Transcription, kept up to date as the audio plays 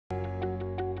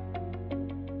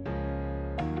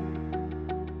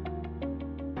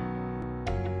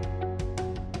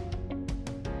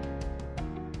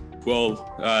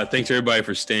Well, thanks everybody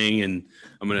for staying, and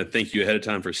I'm going to thank you ahead of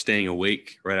time for staying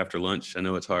awake right after lunch. I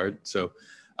know it's hard. So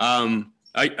I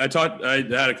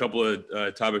had a couple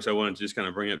of topics I wanted to just kind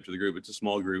of bring up to the group. It's a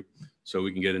small group, so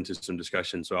we can get into some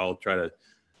discussion. So I'll try to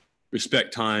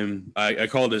respect time. I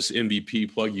call this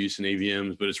MVP, plug use in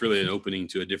AVMs, but it's really an opening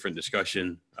to a different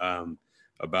discussion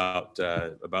about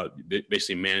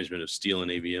basically management of steel and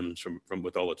AVMs from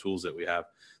with all the tools that we have.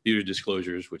 These are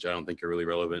disclosures, which I don't think are really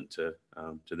relevant to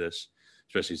this,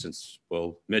 especially since,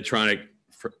 well, Medtronic,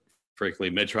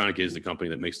 frankly, Medtronic is the company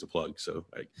that makes the plug. So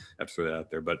I have to throw that out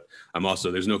there. But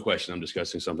there's no question I'm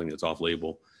discussing something that's off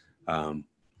label.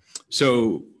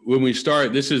 So when we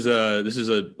start, this is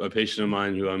a patient of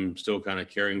mine who I'm still kind of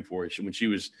caring for. When she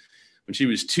was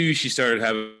 2, she started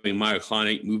having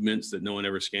myoclonic movements that no one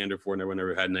ever scanned her for. No one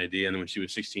ever had an idea. And then when she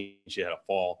was 16, she had a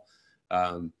fall,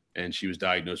 and she was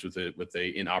diagnosed with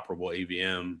a inoperable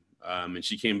AVM. And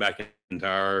she came back into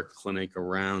our clinic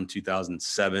around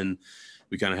 2007.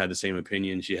 We kind of had the same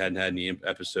opinion. She hadn't had any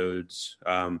episodes.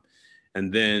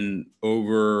 And then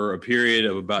over a period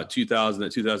of about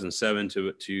 2007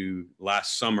 to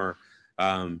last summer,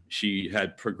 she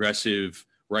had progressive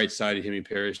right-sided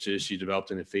hemiparesis. She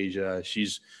developed an aphasia.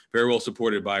 She's very well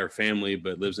supported by her family,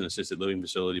 but lives in an assisted living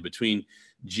facility. Between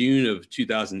June of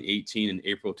 2018 and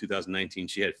April of 2019,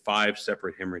 she had 5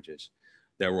 separate hemorrhages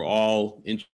that were all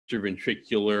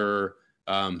interventricular.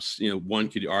 One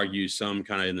could argue some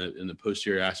kind of in the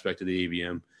posterior aspect of the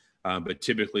AVM, but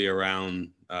typically around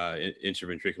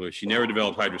interventricular. She never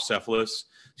developed hydrocephalus.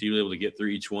 She was able to get through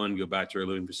each one, go back to her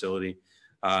living facility.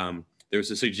 There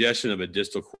was a suggestion of a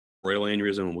distal choroidal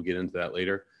aneurysm, and we'll get into that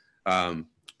later.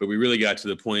 But we really got to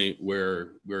the point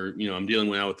where I'm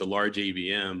dealing now with the large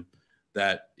AVM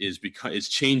that is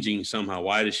changing somehow.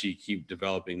 Why does she keep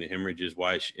developing the hemorrhages?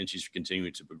 And she's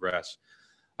continuing to progress.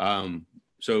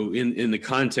 So in the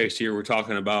context here, we're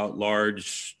talking about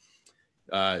large.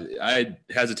 I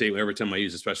hesitate every time I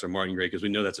use a special Martin grade because we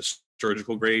know that's a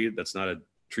surgical grade. That's not a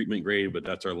treatment grade, but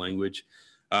that's our language.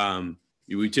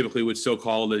 We typically would still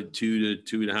call it 2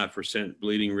 to 2.5%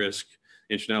 bleeding risk.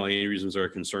 Intranal aneurysms are a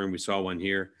concern. We saw one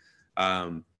here.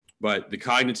 But the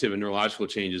cognitive and neurological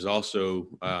changes also,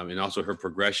 and also her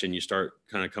progression, you start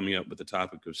kind of coming up with the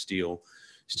topic of steel.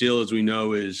 Steel, as we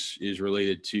know, is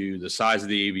related to the size of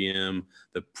the AVM,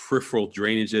 the peripheral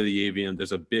drainage of the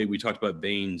AVM. We talked about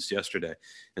veins yesterday.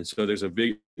 And so there's a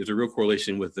real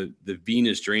correlation with the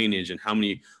venous drainage and how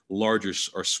many larger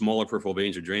or smaller peripheral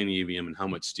veins are draining the AVM and how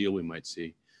much steel we might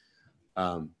see.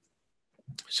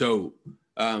 So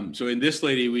in this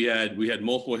lady, we had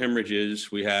multiple hemorrhages,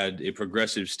 we had a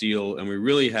progressive steel, and we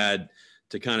really had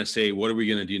to kind of say, what are we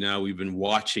going to do now? We've been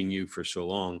watching you for so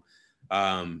long.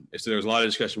 So there was a lot of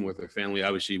discussion with her family.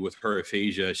 Obviously, with her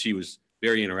aphasia, she was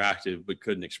very interactive, but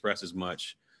couldn't express as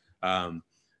much.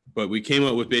 But we came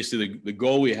up with basically the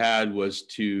goal we had was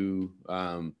to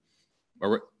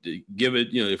give it,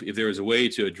 if there was a way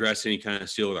to address any kind of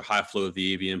steel or the high flow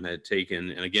the AVM had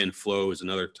taken, and again, flow is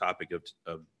another topic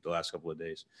of the last couple of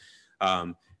days,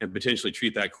 and potentially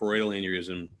treat that choroidal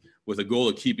aneurysm with a goal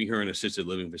of keeping her in an assisted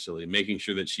living facility, making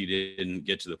sure that she didn't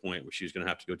get to the point where she was going to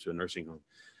have to go to a nursing home.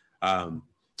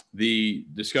 The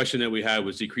discussion that we had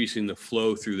was decreasing the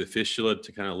flow through the fistula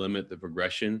to kind of limit the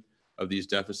progression of these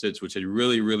deficits, which had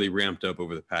really, really ramped up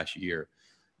over the past year.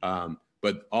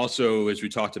 But also, as we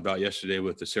talked about yesterday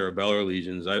with the cerebellar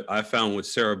lesions, I found with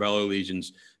cerebellar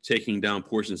lesions, taking down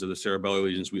portions of the cerebellar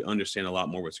lesions, we understand a lot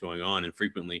more what's going on. And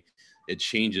frequently, it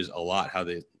changes a lot how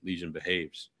the lesion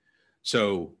behaves.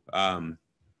 So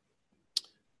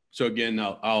again,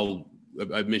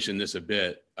 I've mentioned this a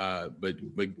bit, but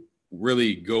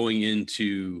really going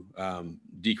into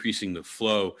decreasing the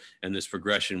flow, and this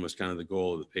progression was kind of the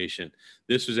goal of the patient.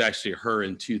 This was actually her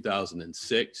in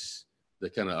 2006, the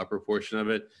kind of upper portion of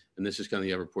it, and this is kind of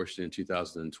the upper portion in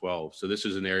 2012. So this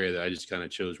is an area that I just kind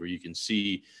of chose where you can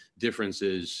see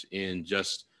differences in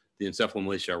just the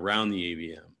encephalomalacia around the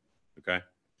AVM, okay?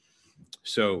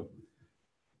 So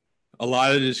a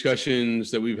lot of the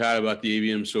discussions that we've had about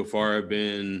the AVM so far have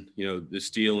been, the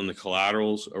steel and the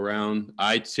collaterals around.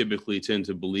 I typically tend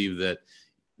to believe that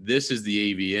this is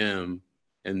the AVM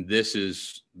and this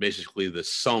is basically the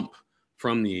sump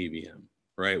from the AVM,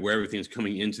 right? Where everything's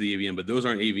coming into the AVM, but those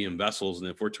aren't AVM vessels. And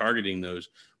if we're targeting those,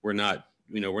 we're not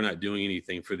doing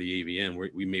anything for the AVM.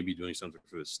 We may be doing something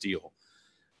for the steel.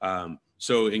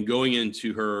 So in going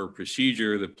into her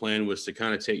procedure, the plan was to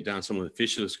kind of take down some of the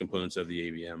fistulous components of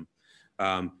the AVM,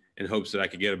 in hopes that I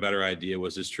could get a better idea.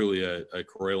 Was this truly a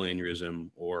choroidal aneurysm,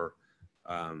 or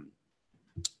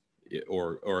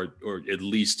at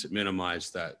least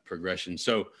minimize that progression?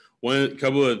 So a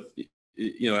couple of,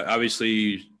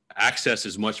 obviously access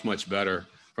is much, much better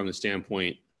from the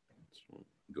standpoint.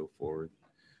 Go forward.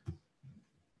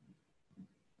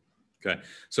 Okay,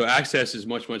 so access is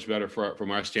much, much better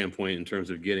from our standpoint in terms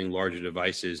of getting larger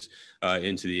devices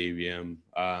into the AVM.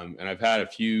 And I've had a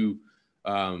few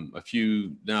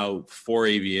now 4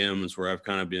 AVMs where I've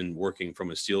kind of been working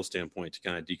from a steel standpoint to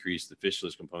kind of decrease the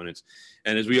fistulous components.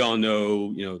 And as we all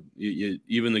know,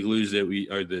 even the glues that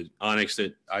the onyx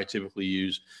that I typically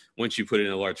use, once you put it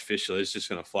in a large fistula, it's just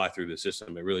going to fly through the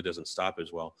system. It really doesn't stop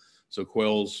as well. So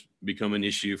coils become an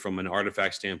issue from an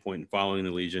artifact standpoint and following the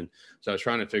lesion. So I was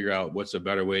trying to figure out what's a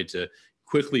better way to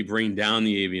quickly bring down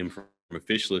the AVM from a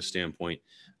fistula standpoint.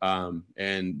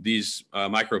 And these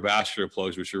microvascular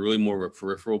plugs, which are really more of a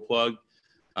peripheral plug.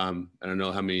 I don't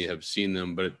know how many have seen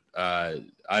them, but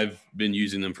I've been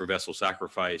using them for vessel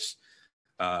sacrifice.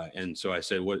 And so I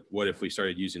said, what if we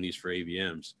started using these for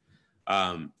AVMs?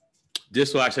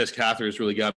 Distal access catheters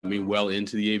really got me well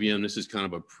into the AVM. This is kind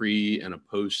of a pre and a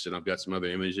post, and I've got some other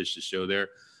images to show there.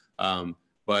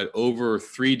 But over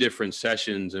 3 different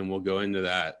sessions, and we'll go into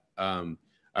that,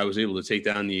 I was able to take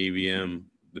down the AVM,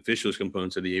 the fistulous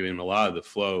components of the AVM, a lot of the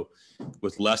flow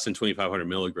with less than 2,500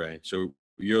 milligray. So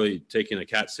you're really taking a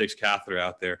Cat 6 catheter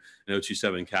out there, an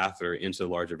 027 catheter into the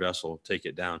larger vessel, take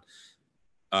it down.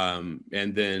 And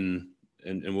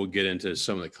we'll get into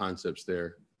some of the concepts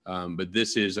there. But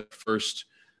this is a first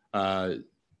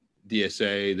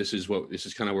DSA. This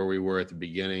is kind of where we were at the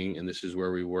beginning, and this is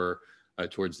where we were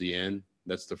towards the end.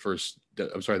 That's the first.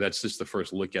 I'm sorry. That's just the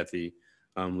first look at the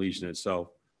lesion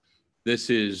itself.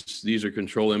 These are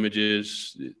control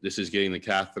images. This is getting the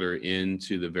catheter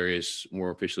into the various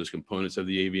more fistulous components of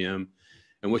the AVM.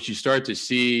 And what you start to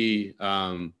see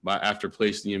after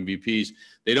placing the MVPs,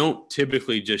 they don't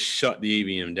typically just shut the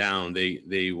AVM down.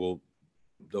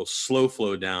 They'll slow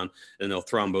flow down and they'll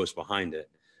thrombose behind it.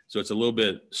 So it's a little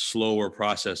bit slower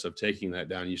process of taking that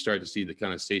down. You start to see the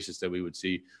kind of stasis that we would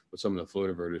see with some of the flow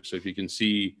diverters. So if you can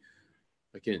see,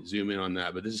 I can't zoom in on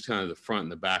that, but this is kind of the front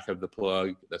and the back of the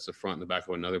plug. That's the front and the back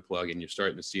of another plug. And you're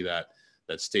starting to see that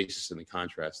stasis and the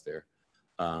contrast there.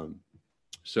 But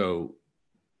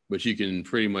you can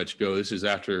pretty much go, this is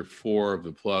after 4 of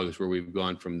the plugs where we've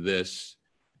gone from this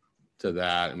to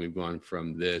that, and we've gone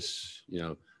from this,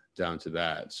 down to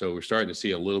that. So we're starting to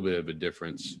see a little bit of a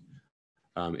difference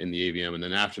in the AVM. And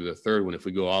then after the 3rd one, if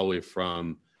we go all the way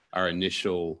from our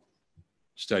initial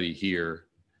study here,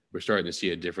 we're starting to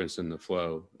see a difference in the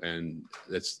flow. And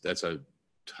that's a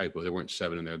typo. There weren't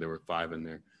 7 in there. There were 5 in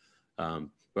there.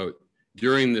 But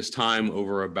during this time,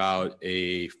 over about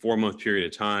a 4-month period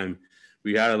of time,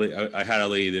 I had a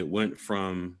lady that went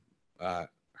from her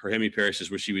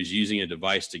hemiparesis, where she was using a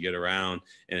device to get around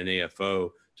in an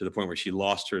AFO, to the point where she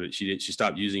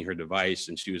stopped using her device,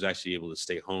 and she was actually able to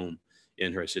stay home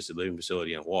in her assisted living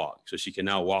facility and walk. So she can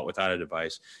now walk without a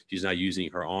device. She's not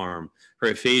using her arm. Her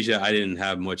aphasia, I didn't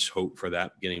have much hope for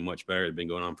that getting much better. It had been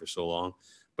going on for so long,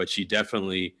 but she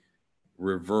definitely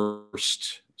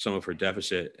reversed some of her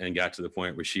deficit and got to the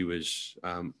point where she was,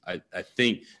 I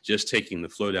think just taking the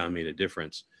flow down made a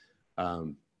difference. I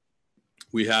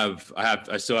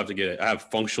still have to get it. I have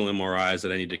functional MRIs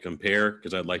that I need to compare,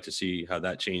 because I'd like to see how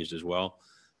that changed as well.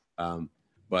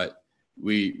 But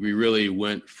we really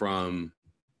went from,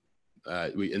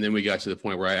 and then we got to the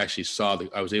point where I actually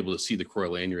I was able to see the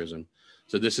choroidal aneurysm.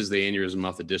 So this is the aneurysm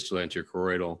off the distal anterior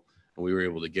choroidal, and we were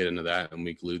able to get into that, and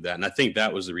we glued that. And I think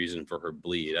that was the reason for her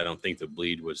bleed. I don't think the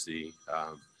bleed was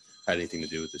had anything to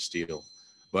do with the steel.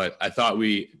 But I thought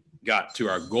we got to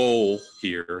our goal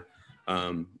here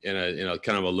in a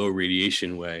kind of a low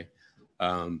radiation way.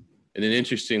 And then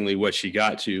interestingly, what she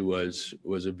got to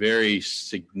was a very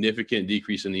significant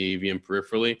decrease in the AVM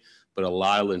peripherally, but a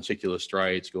lot of lenticular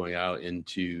striates going out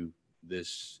into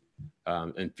this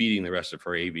and feeding the rest of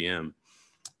her AVM.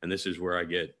 And this is where I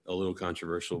get a little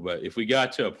controversial. But if we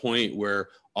got to a point where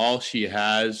all she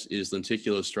has is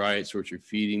lenticular striates, which are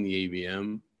feeding the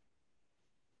AVM,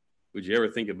 would you ever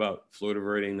think about flow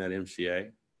diverting that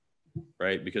MCA?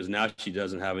 Right? Because now she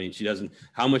doesn't have any,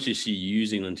 how much is she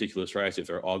using lenticular striates if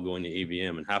they're all going to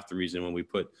AVM? And half the reason when we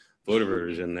put flow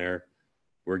diverters in there,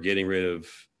 we're getting rid of,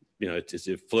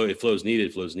 if flow's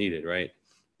needed, right?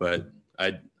 But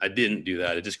I didn't do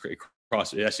that. It actually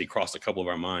crossed a couple of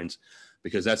our minds,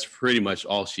 because that's pretty much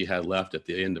all she had left at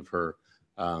the end of her,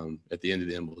 at the end of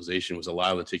the embolization, was a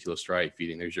lot of lenticular striate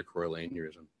feeding. There's your choroidal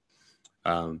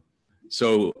aneurysm.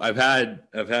 So I've had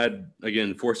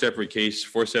again 4 separate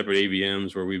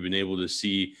AVMs where we've been able to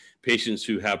see patients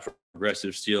who have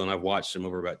progressive steel, and I've watched them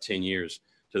over about 10 years,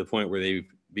 to the point where they've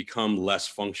become less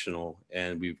functional,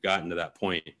 and we've gotten to that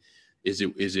point. Is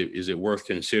it worth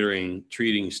considering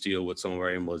treating steel with some of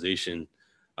our embolization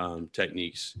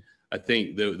techniques. I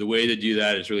think the way to do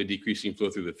that is really decreasing flow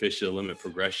through the fistula to limit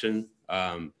progression.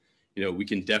 We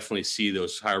can definitely see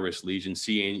those high-risk lesions,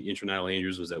 see intranidal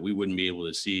aneurysms that we wouldn't be able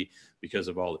to see because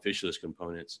of all the fistulous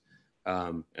components.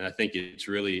 And I think it's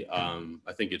really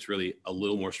a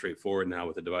little more straightforward now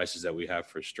with the devices that we have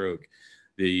for stroke.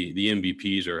 The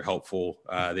MVPs are helpful.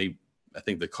 I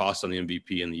think the cost on the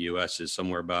MVP in the U.S. is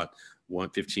somewhere about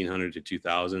 $1,500 to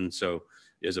 $2,000. So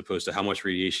as opposed to how much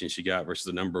radiation she got versus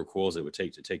the number of coils it would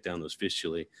take to take down those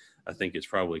fistulae, I think it's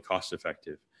probably cost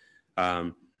effective.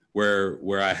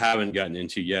 Where I haven't gotten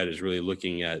into yet is really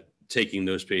looking at taking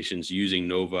those patients using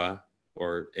NOVA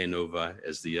or ANOVA,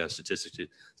 as the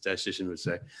statistician would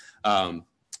say,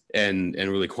 and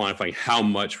really quantifying how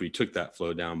much we took that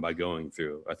flow down by going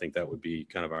through. I think that would be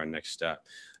kind of our next step.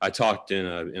 I talked in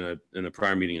a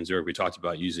prior meeting in Zurich, we talked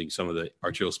about using some of the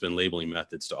arterial spin labeling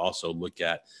methods to also look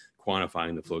at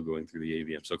quantifying the flow going through the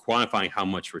AVM. So quantifying how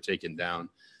much we're taking down,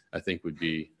 I think would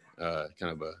be kind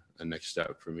of a next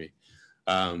step for me.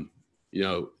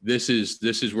 This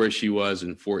is where she was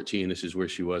in 14. This is where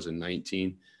she was in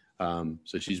 19.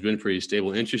 So she's been pretty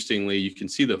stable. Interestingly, you can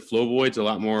see the flow voids a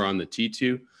lot more on the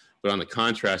T2, but on the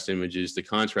contrast images, the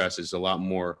contrast is a lot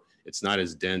more, it's not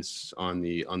as dense on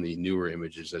the newer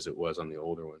images as it was on the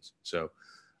older ones. So,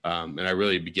 and I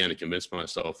really began to convince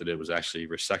myself that it was actually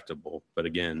resectable, but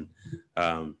again,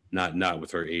 not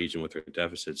with her age and with her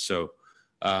deficits. So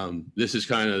this is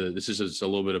just a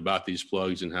little bit about these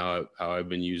plugs and how I've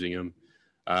been using them.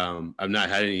 I've not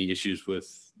had any issues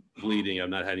with bleeding. I've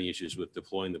not had any issues with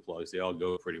deploying the plugs. They all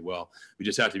go pretty well. We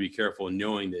just have to be careful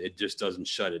knowing that it just doesn't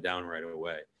shut it down right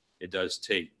away. It does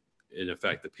take, in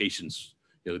effect, the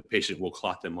patient will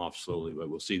clot them off slowly, but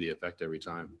we'll see the effect every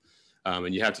time.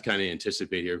 And you have to kind of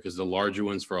anticipate here because the larger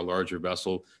ones for a larger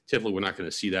vessel, typically we're not going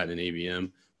to see that in an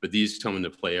AVM, but these come into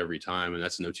play every time, and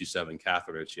that's an 027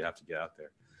 catheter that you have to get out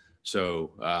there.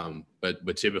 So,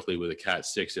 but typically with a Cat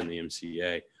 6 in the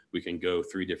MCA, we can go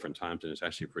 3 different times, and it's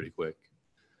actually pretty quick.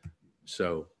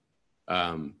 So,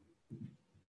 I've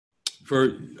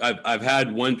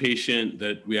had one patient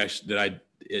that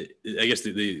I guess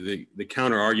the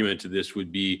counter argument to this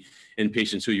would be in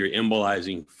patients who you're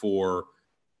embolizing for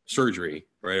surgery,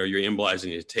 right? Or you're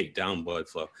embolizing to take down blood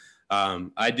flow.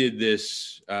 I did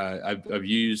this, I've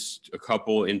used a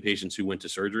couple in patients who went to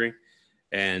surgery,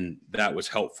 and that was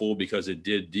helpful because it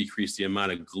did decrease the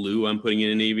amount of glue I'm putting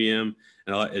in an AVM.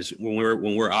 And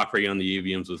when we're operating on the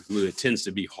AVMs with glue, it tends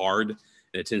to be hard, and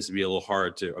it tends to be a little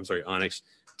hard onyx,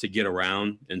 to get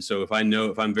around. And so if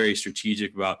I'm very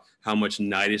strategic about how much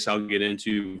nidus I'll get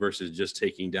into versus just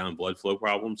taking down blood flow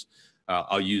problems,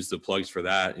 I'll use the plugs for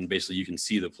that. And basically you can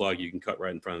see the plug, you can cut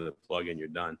right in front of the plug and you're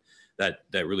done. That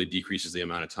really decreases the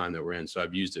amount of time that we're in. So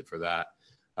I've used it for that.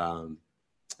 And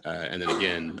then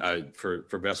again,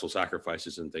 for vessel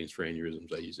sacrifices and things for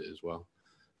aneurysms, I use it as well.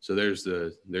 So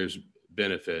there's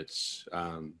benefits,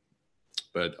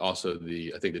 but also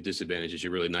I think the disadvantage is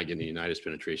you're really not getting any nidus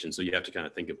penetration. So you have to kind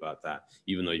of think about that.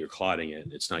 Even though you're clotting it,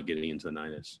 it's not getting into the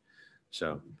nidus.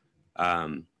 So,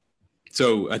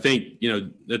 so I think,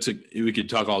 we could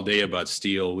talk all day about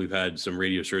steel. We've had some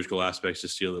radiosurgical aspects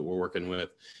of steel that we're working with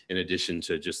in addition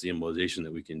to just the embolization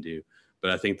that we can do.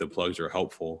 But I think the plugs are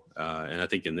helpful. And I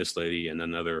think in this lady and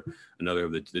another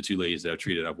of the 2 ladies that I've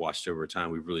treated, I've watched over time,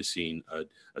 we've really seen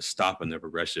a stop in their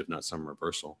progression, if not some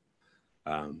reversal.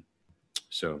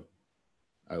 So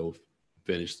I will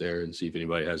finish there and see if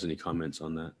anybody has any comments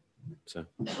on that. So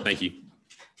thank you.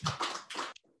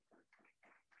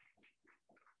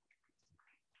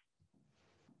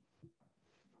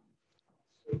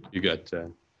 You got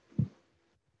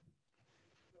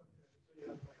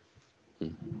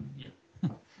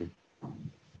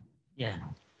Yeah,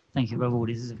 thank you, Babu.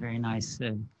 This is a very nice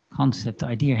concept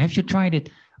idea. Have you tried it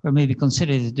or maybe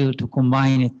considered to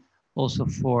combine it also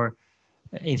for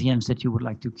AVMs that you would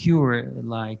like to cure,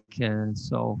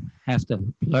 so have the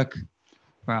plug,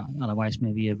 or otherwise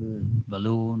maybe a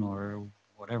balloon or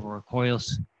whatever, or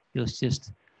coils. You'll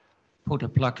just put a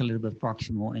plug a little bit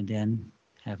proximal and then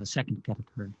have a second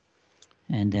catheter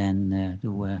and then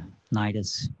do a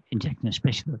nidus injection,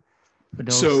 especially for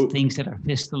those things that are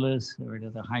fistulas or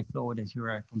that are high flow that you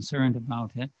are concerned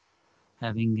about.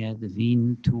 Having the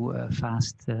vein too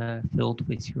fast filled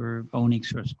with your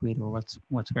onyx or squid or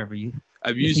whatsoever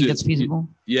I've used it. That's feasible?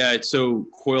 Yeah, it's so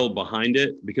coiled behind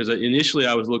it because initially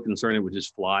I was a little concerned it would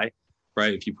just fly,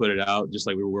 right? If you put it out, just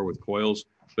like we were with coils.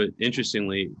 But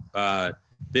interestingly,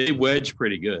 they wedge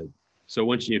pretty good.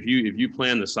 So if you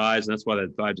plan the size, and that's why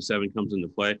that 5 to 7 comes into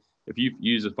play. If you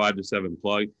use a 5 to 7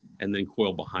 plug and then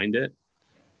coil behind it,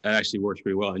 that actually works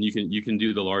pretty well. And you can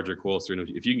do the larger coils through.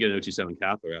 If you can get an 027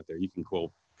 catheter out there, you can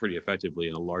coil pretty effectively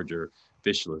in a larger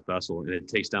fistulous vessel, and it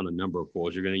takes down the number of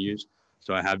coils you're going to use.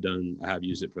 So I have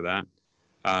used it for that.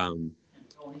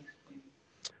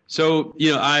 So,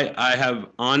 you know, I have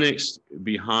Onyx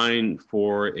behind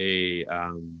for a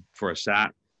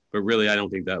SAT, but really I don't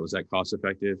think that was that cost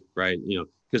effective, right? You know,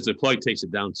 because the plug takes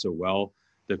it down so well,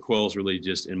 the coils really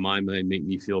just, in my mind, make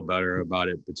me feel better about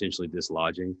it potentially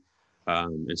dislodging.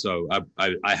 And so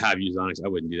I have used Onyx. I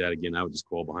wouldn't do that again. I would just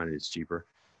coil behind it. It's cheaper,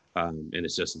 and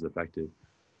it's just as effective.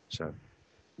 So.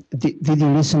 Did you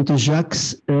listen to Jacques'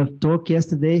 talk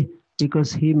yesterday?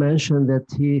 Because he mentioned that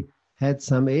he had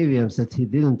some AVMs that he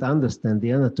didn't understand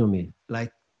the anatomy,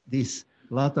 like this,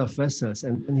 lot of vessels,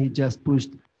 and he just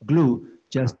pushed glue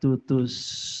just to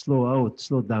slow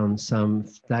down some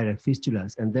direct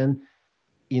fistulas. And then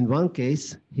in one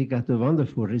case, he got a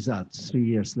wonderful result 3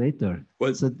 years later.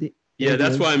 Well, so yeah,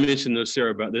 that's why I mentioned those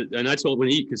cerebellar. And I told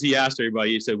because he asked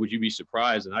everybody, he said, "Would you be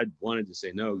surprised?" And I wanted to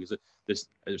say no, because there's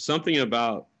something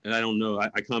about, and I don't know,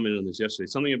 I commented on this yesterday,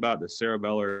 something about the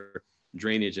cerebellar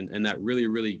drainage and that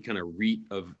really kind of reek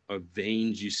of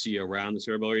veins you see around the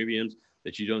cerebellar AVMs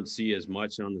that you don't see as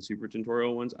much on the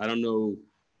supratentorial ones. I don't know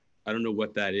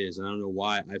what that is, and I don't know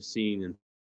why. I've seen in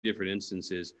different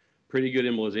instances pretty good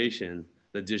embolization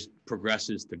that just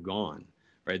progresses to gone,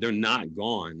 right? They're not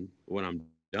gone when I'm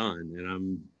done,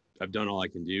 and I've done all I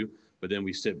can do, but then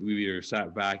we either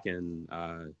sat back and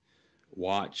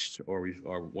watched, or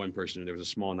one person, there was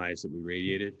a small nice that we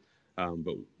radiated,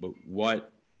 but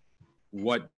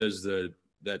what does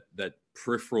that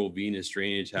peripheral venous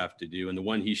drainage have to do? And the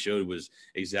one he showed was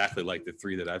exactly like the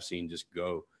 3 that I've seen just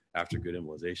go after good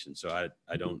embolization. So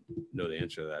I don't know the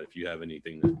answer to that. If you have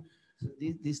anything that. So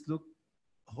this looked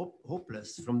hopeless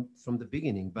from the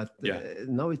beginning, but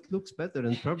now it looks better,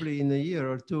 and probably in a year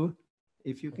or 2,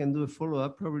 if you can do a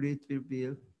follow-up, probably it will be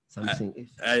something.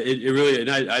 It really, and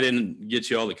I didn't get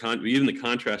you all even the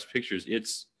contrast pictures,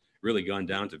 it's really gone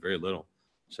down to very little.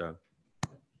 So.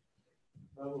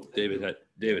 David had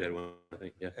one, I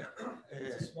think. Yeah.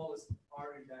 It's the smallest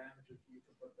artery diameter for you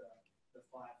to put the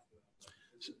flap.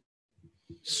 Can you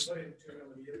put it in 2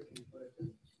 millimeters?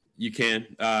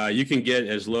 You can get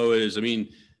as low as, I mean,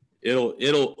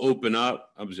 it'll open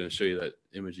up. I was going to show you that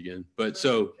image again, but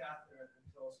so.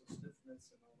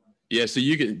 Yeah, so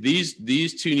you can, these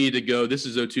 2 need to go. This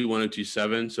is 021,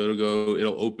 027, so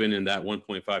it'll open in that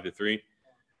 1.5 to 3.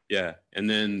 Yeah, and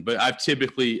then, but I've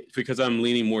typically, because I'm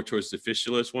leaning more towards the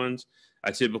fistulous ones,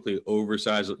 I typically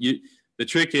oversize. The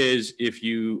trick is, if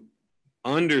you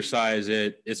undersize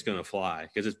it, it's going to fly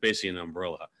because it's basically an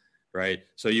umbrella, right?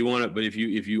 So you want it, but if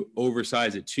you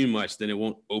oversize it too much, then it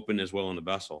won't open as well in the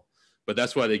vessel. But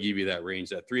that's why they give you that range.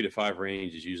 That 3 to 5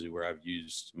 range is usually where I've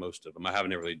used most of them. I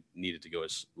haven't really needed to go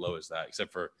as low as that,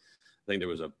 except for, I think there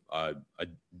was a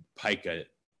pica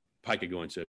going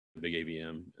to big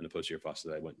AVM in the posterior fossa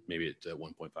that I went maybe at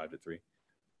 1.5 to 3.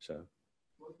 So.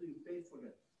 What do you pay for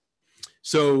that?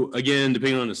 So again,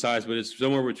 depending on the size, but it's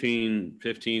somewhere between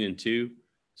 15 and 2.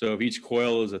 So if each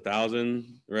coil is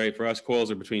 1,000, right? For us,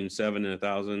 coils are between 7 and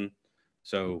 1,000.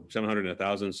 So 700 and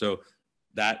 1,000. So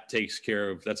that takes care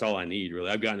of, that's all I need really.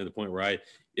 I've gotten to the point where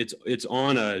it's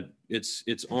on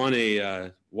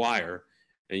a wire,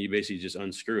 and you basically just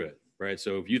unscrew it, right?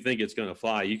 So if you think it's going to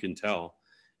fly, you can tell.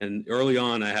 And early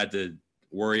on, I had to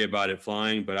worry about it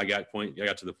flying, but I got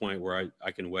to the point where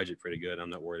I can wedge it pretty good. I'm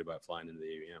not worried about flying into the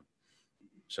AVM.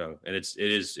 So, and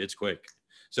it's quick.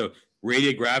 So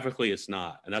radiographically, it's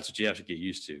not, and that's what you have to get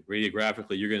used to.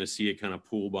 Radiographically, you're going to see it kind of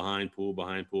pull behind,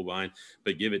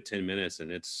 but give it 10 minutes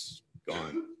and it's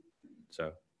gone.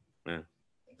 So, yeah.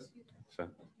 So.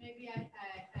 Maybe I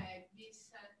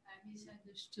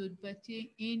misunderstood, but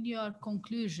in your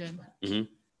conclusion,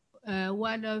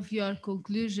 one of your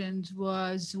conclusions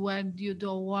was when you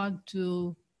don't want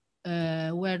to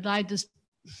wear nidus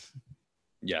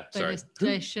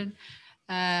penetration.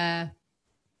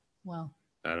 Well,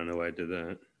 I don't know why I did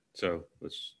that. So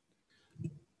let's.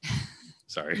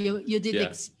 Sorry. You did.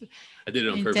 Yeah. I did it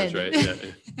on purpose, right?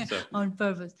 Yeah. So. On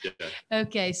purpose. Yeah.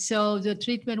 Okay, so the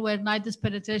treatment where nidus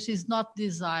penetration is not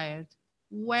desired.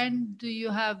 When do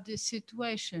you have this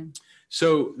situation?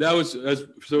 So that was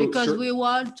because we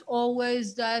want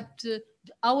always that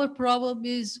our problem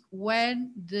is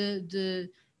when the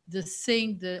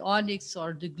onyx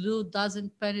or the glue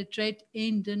doesn't penetrate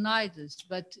in the nidus,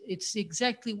 but it's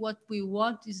exactly what we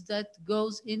want is that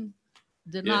goes in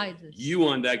the nidus. You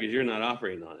want that because you're not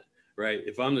operating on it, right?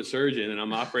 If I'm the surgeon and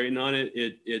I'm operating on it,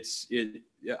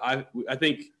 I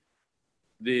think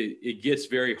it gets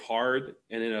very hard,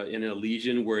 and in a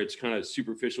lesion where it's kind of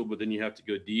superficial, but then you have to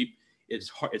go deep. It's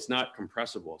hard, it's not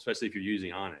compressible, especially if you're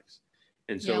using onyx.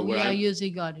 And so Yeah, we what are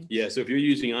using Onyx. yeah, so if you're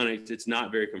using Onyx, it's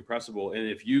not very compressible. And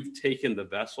if you've taken the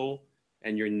vessel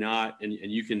and you're not, and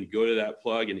you can go to that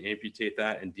plug and amputate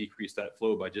that and decrease that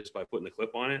flow by putting the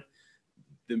clip on it,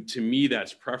 then to me,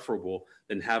 that's preferable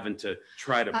than having to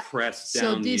try to press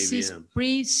down the AVM. So this is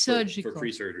pre-surgical. For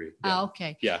pre-surgery. Yeah. Yeah.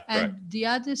 Okay. Yeah, And correct. the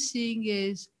other thing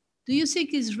is, do you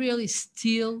think it's really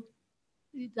still,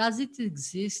 does it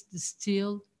exist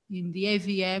still in the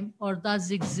AVM, or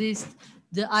does exist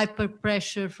the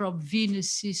hyperpressure from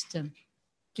venous system?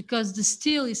 Because the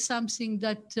steel is something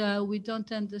that we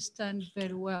don't understand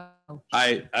very well.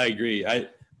 I agree.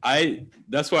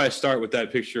 That's why I start with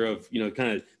that picture of,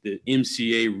 kind of the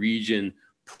MCA region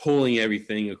pulling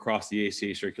everything across the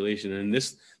ACA circulation. And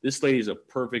this lady is a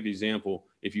perfect example.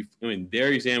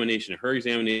 Her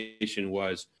examination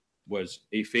was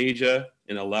aphasia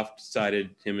in a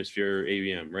left-sided hemisphere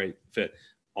AVM, right? Fit.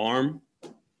 Arm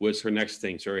was her next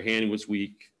thing. So her hand was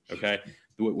weak, okay?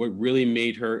 What really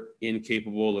made her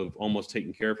incapable of almost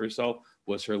taking care of herself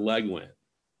was her leg went,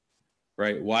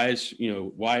 right? Why is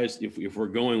if we're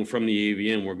going from the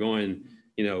AVM, we're going,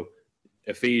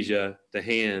 aphasia to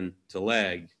hand to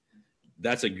leg,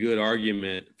 that's a good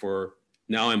argument for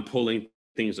now I'm pulling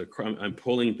things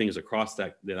across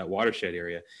that watershed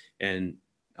area, and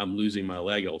I'm losing my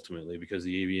leg ultimately because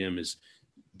the AVM is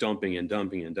dumping and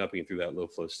dumping and dumping through that low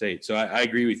flow state. So I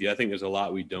agree with you. I think there's a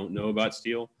lot we don't know about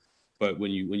steel, but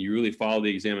when you really follow the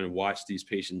exam and watch these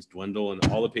patients dwindle, and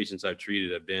all the patients I've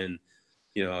treated have been,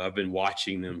 I've been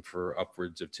watching them for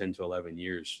upwards of 10 to 11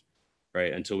 years,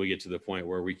 right? Until we get to the point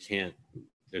where we can't,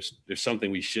 there's something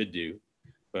we should do,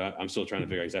 but I'm still trying to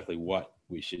figure out exactly what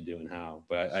we should do and how.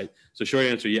 But so short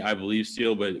answer, yeah, I believe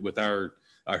steel, but with our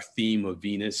theme of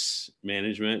venous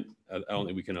management, I don't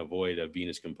think we can avoid a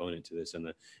venous component to this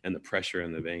and the pressure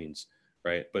in the veins,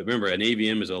 right? But remember, an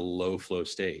AVM is a low flow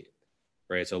state,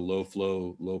 right? It's a low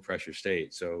flow, low pressure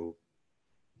state. So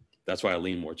that's why I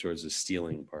lean more towards the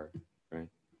stealing part, right?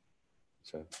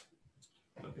 So.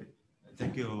 Okay,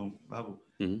 thank you, Babu.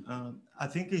 Mm-hmm. I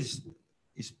think it's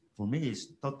for me, it's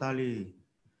totally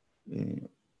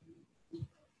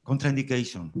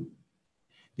contraindication,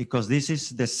 because this is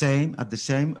the same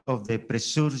of the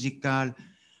presurgical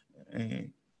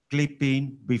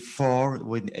clipping before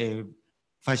with a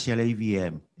facial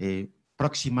AVM, a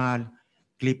proximal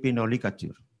clipping or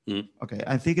ligature. Mm-hmm. Okay,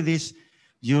 I think this,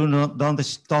 don't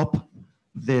stop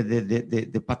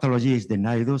the pathologies, the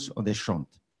nidus or the shunt.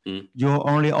 Mm-hmm. You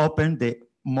only open the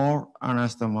more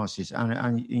anastomosis,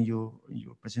 and in your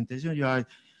presentation, you are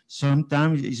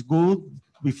sometimes it's good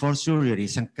before surgery.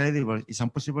 It's incredible. It's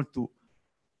impossible to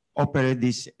operate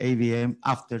this AVM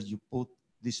after you put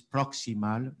this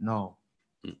proximal. No,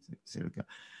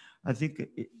 I think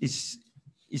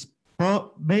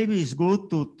maybe it's good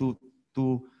to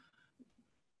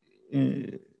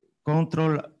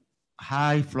control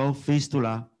high flow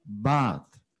fistula, but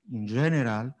in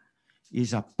general,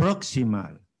 is a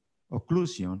proximal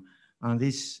occlusion, and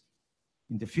this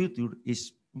in the future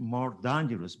is more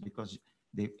dangerous because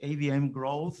the AVM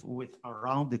growth with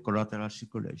around the collateral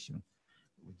circulation.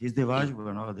 With this device, with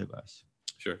another device.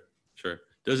 Sure.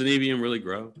 Does an AVM really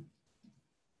grow?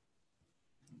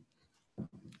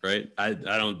 Right?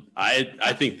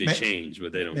 I think they change,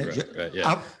 but they don't grow. Right?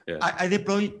 Yeah. I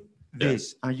deploy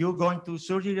this, and you're going to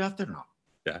surgery after now?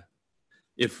 Yeah.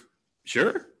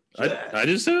 Sure. I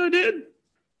just said I did.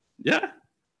 Yeah.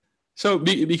 So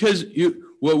because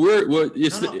you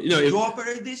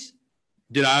operate this?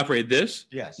 Did I operate this?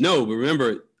 Yes. No, but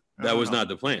remember that was not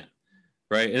the plan,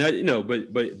 right? And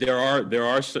but there are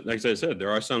like I said,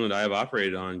 there are some that I have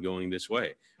operated on going this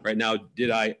way. Right now,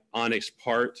 did I Onyx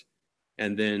part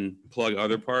and then plug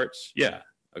other parts? Yeah.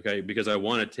 Okay, because I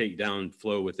want to take down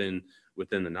flow within the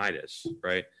nidus,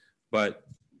 right? But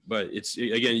it's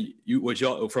again,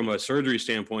 from a surgery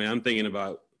standpoint, I'm thinking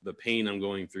about the pain I'm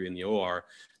going through in the OR,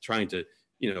 trying to,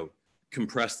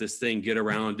 compress this thing, get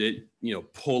around it,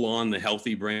 pull on the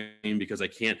healthy brain because I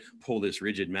can't pull this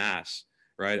rigid mass,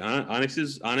 right? Onyx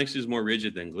is more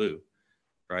rigid than glue,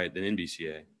 right? Than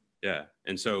NBCA. Yeah.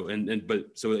 And so,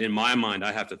 so in my mind,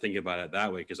 I have to think about it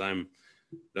that way because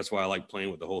that's why I like playing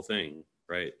with the whole thing,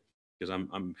 right? Because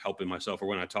I'm helping myself. Or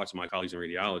when I talk to my colleagues in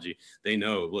radiology, they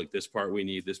know, look, this part we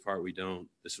need, this part we don't.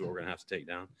 This is what we're gonna have to take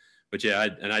down. But yeah,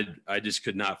 I just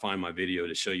could not find my video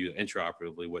to show you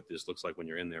intraoperatively what this looks like when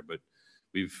you're in there. But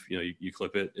you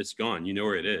clip it, it's gone. You know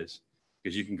where it is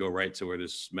because you can go right to where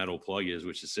this metal plug is,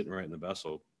 which is sitting right in the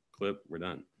vessel. Clip, we're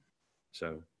done.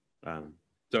 So,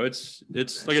 so it's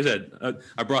like I said,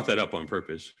 I brought that up on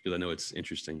purpose because I know it's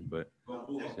interesting. But how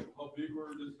big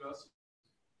were these vessels?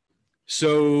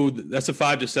 so that's a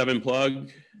 5 to 7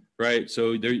 plug, right?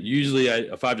 So they're usually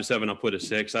a 5 to 7, I'll put a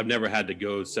 6. I've never had to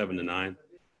go 7 to 9,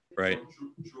 right?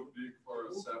 Too big for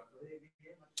a scepter?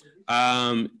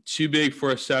 Too big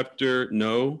for a scepter,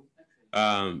 no.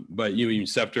 But you mean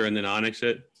scepter and then onyx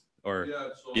it? Or Yeah,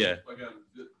 so yeah. Again,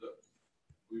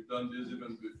 we've done this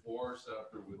even before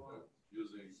scepter with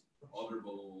using other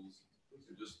balloons.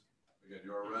 You just, again,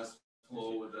 you arrest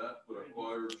flow with that, put a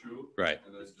coil or two, right.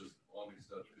 And then just onyx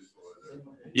that piece right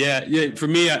there. Yeah. For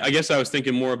me, I guess I was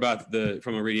thinking more about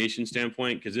from a radiation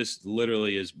standpoint, because this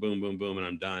literally is boom, boom, boom, and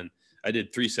I'm done. I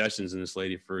did 3 sessions in this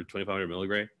lady for 2,500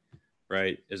 milligray,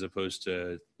 right? As opposed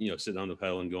to, sitting on the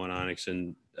pedal and going onyx.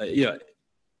 And,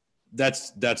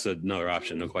 that's another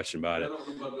option, no question about it.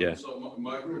 Yeah. So,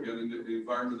 Mike, again, in the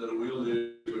environment that we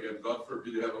live, again, God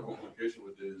forbid you have a complication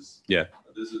with this. Yeah.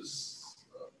 This is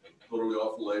totally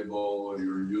off-label, and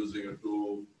you're using a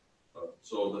tool.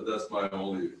 So that's my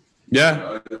only.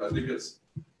 Yeah. I think it's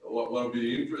what would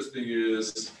be interesting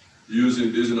is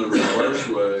using this in a reverse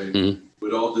way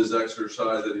with all this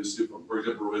exercise that you see, for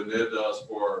example, Renee does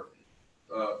for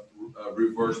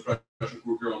reverse pressure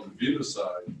cooker on the venous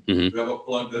side. You have a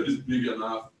plug that is big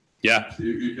enough. Yeah.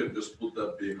 You can just put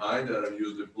that behind that and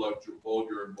use the plug to hold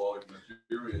your embolic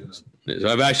material. So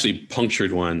I've actually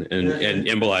punctured one and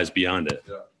embolized beyond it.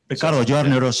 Yeah. Ricardo, you are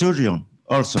neurosurgeon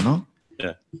also, no?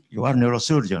 Yeah. You are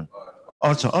neurosurgeon.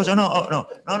 Also, no.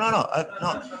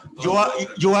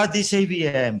 You are this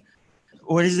AVM.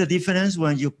 What is the difference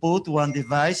when you put one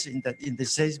device in the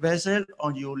 6 vessel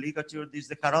on your ligature, this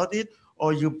the carotid,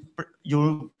 or you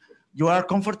are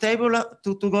comfortable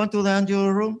to go into the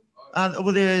angio room and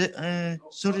over the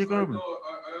surgical room? No, I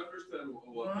understand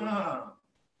what.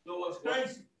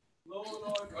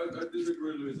 I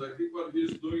disagree, Luis. I think what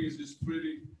he's doing is he's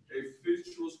treating a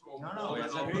fistulous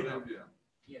component of an AVM.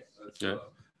 Yes. Yeah.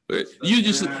 You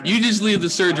just leave the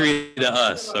surgery to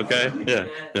us, okay? Yeah.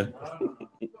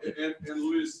 And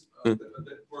Luis,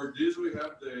 for this we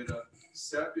have data.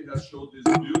 SAPI has showed this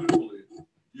beautifully.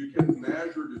 You can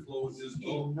measure the flow with this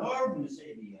bone. Enormous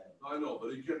AVM. I know,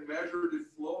 but you can measure the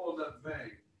flow on that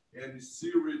vein and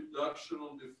see reduction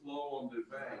on the flow on the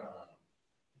vein.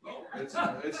 No, it's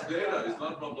data. It's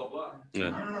not blah blah blah. Yeah.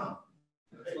 No.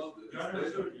 It's not,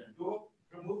 it's data. Go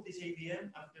remove this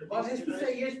AVM after. But has to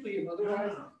say yes to him,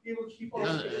 otherwise he will keep on.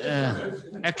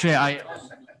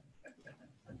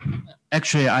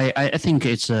 Actually, I think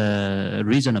it's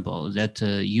reasonable that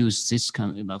use this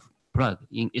kind of plug,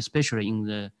 especially in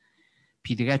the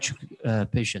pediatric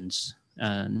patients.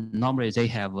 Normally, they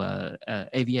have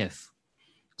AVF,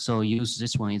 so use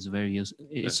this one is very useful.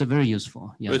 It's very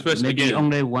useful. Yeah, maybe again,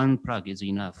 only one plug is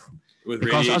enough,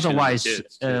 because otherwise,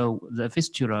 the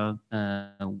fistula,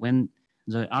 when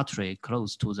the artery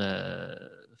close to the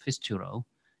fistula,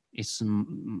 it's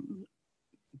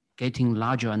getting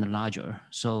larger and larger.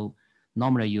 So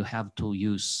normally you have to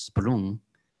use balloon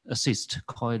assist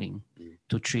coiling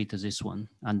to treat this one.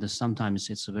 And sometimes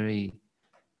it's very,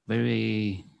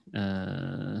 very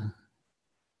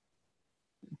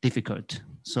difficult.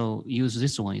 So use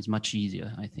this one is much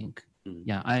easier, I think.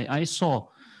 Yeah, I saw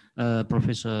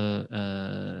Professor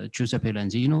Giuseppe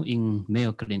Lanzino in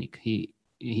Mayo Clinic. He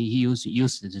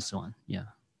used this one, yeah.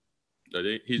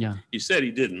 He said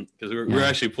he didn't, because we're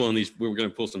actually pulling these. We were going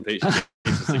to pull some cases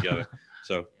together.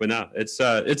 So, but no, it's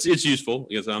useful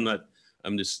because I'm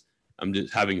just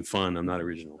having fun. I'm not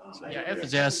original. So. Yeah,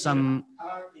 if there's some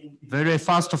very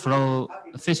fast flow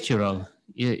fistula,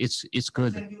 it's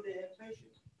good.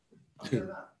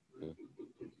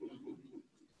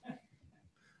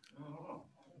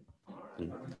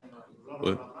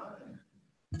 Well,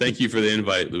 thank you for the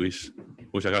invite, Luis.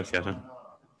 Muchas gracias. Huh?